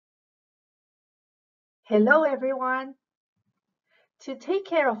Hello, everyone. To take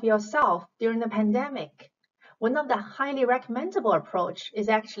care of yourself during the pandemic, one of the highly recommendable approach is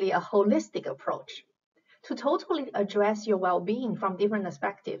actually a holistic approach to totally address your well-being from different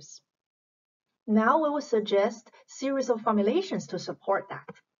perspectives. Now we will suggest series of formulations to support that.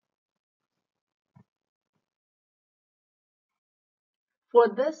 For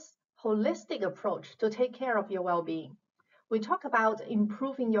this holistic approach to take care of your well-being, we talk about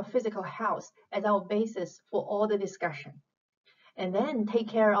improving your physical health as our basis for all the discussion, and then take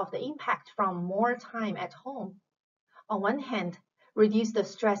care of the impact from more time at home. On one hand, reduce the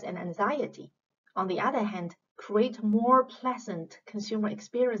stress and anxiety. On the other hand, create more pleasant consumer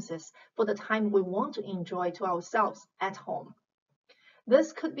experiences for the time we want to enjoy to ourselves at home.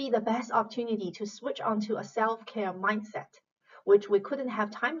 This could be the best opportunity to switch onto a self-care mindset, which we couldn't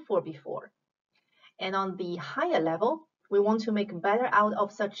have time for before. And on the higher level, we want to make better out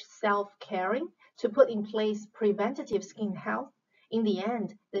of such self-caring to put in place preventative skin health. In the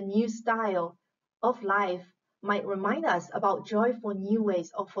end, the new style of life might remind us about joyful new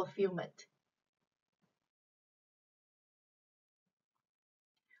ways of fulfillment.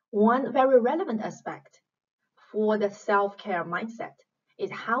 One very relevant aspect for the self-care mindset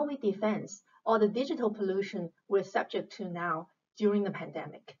is how we defend all the digital pollution we're subject to now during the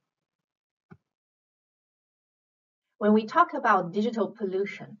pandemic. When we talk about digital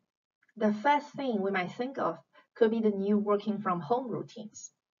pollution, the first thing we might think of could be the new working from home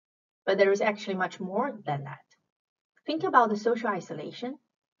routines. But there is actually much more than that. Think about the social isolation.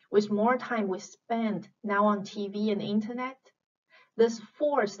 With more time we spend now on TV and internet, this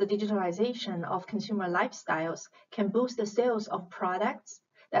forced the digitalization of consumer lifestyles can boost the sales of products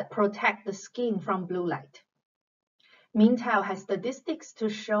that protect the skin from blue light. Mintel has statistics to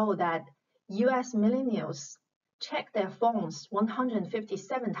show that US millennials check their phones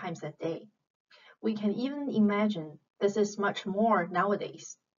 157 times a day. We can even imagine this is much more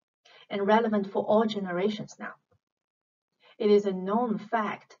nowadays and relevant for all generations now. It is a known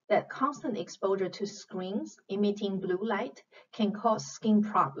fact that constant exposure to screens emitting blue light can cause skin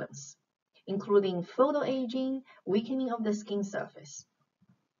problems, including photoaging, weakening of the skin surface.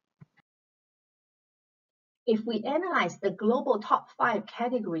 If we analyze the global top 5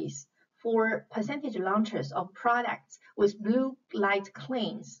 categories for percentage launches of products with blue light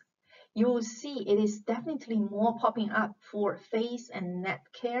claims, you will see it is definitely more popping up for face and neck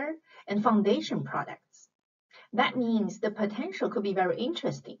care and foundation products. That means the potential could be very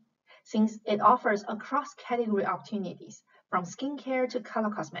interesting since it offers across category opportunities from skincare to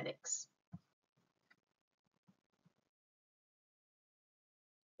color cosmetics.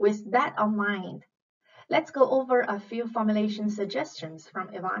 With that in mind, let's go over a few formulation suggestions from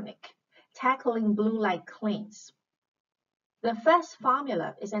Evonik, tackling blue light claims. The first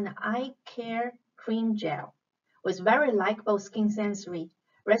formula is an eye care cream gel with very likable skin sensory,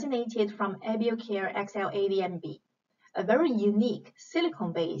 resonated from AbioCare XL80MB, a very unique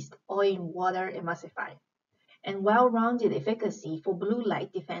silicone-based oil-in-water emulsifier, and well-rounded efficacy for blue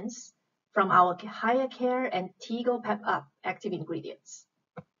light defense from our Higher Care and Tigo Pep Up active ingredients.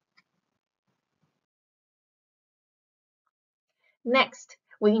 Next,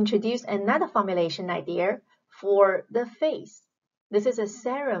 we introduce another formulation idea for the face. This is a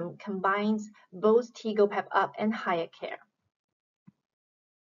serum combines both Tigo Pep Up and Higher Care.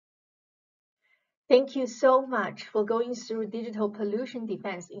 Thank you so much for going through digital pollution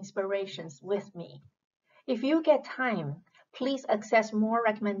defense inspirations with me. If you get time, please access more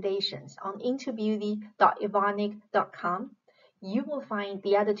recommendations on intobeauty.evonik.com. You will find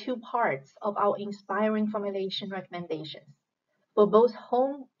the other 2 parts of our inspiring formulation recommendations for both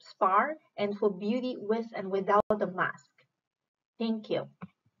home spa and for beauty with and without the mask. Thank you.